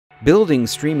Building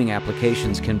streaming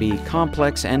applications can be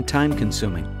complex and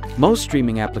time-consuming. Most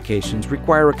streaming applications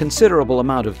require a considerable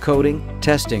amount of coding,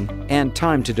 testing, and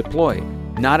time to deploy.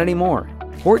 Not anymore.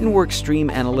 Hortonworks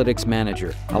Stream Analytics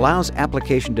Manager allows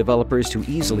application developers to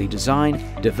easily design,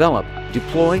 develop,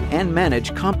 deploy, and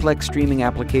manage complex streaming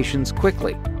applications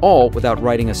quickly, all without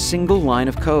writing a single line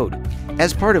of code.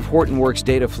 As part of Hortonworks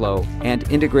DataFlow and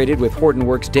integrated with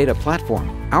Hortonworks Data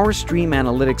Platform, our Stream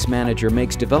Analytics Manager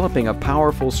makes developing a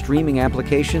powerful streaming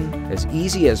application as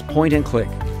easy as point and click,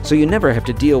 so you never have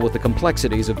to deal with the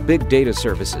complexities of big data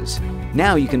services.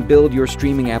 Now you can build your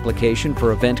streaming application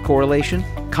for event correlation,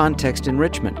 context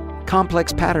enrichment,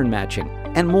 complex pattern matching,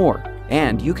 and more.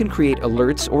 And you can create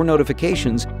alerts or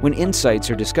notifications when insights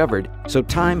are discovered, so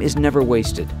time is never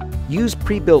wasted. Use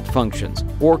pre-built functions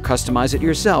or customize it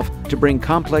yourself to bring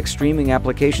complex streaming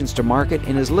applications to market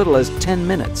in as little as 10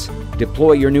 minutes.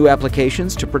 Deploy your new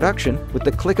applications to production with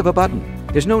the click of a button.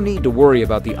 There's no need to worry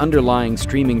about the underlying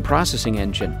streaming processing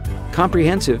engine.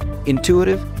 Comprehensive,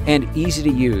 intuitive, and easy to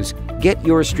use, get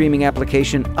your streaming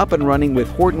application up and running with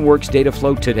Hortonworks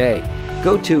DataFlow today.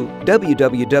 Go to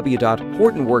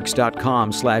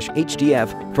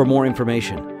www.hortonworks.com/hdf for more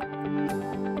information.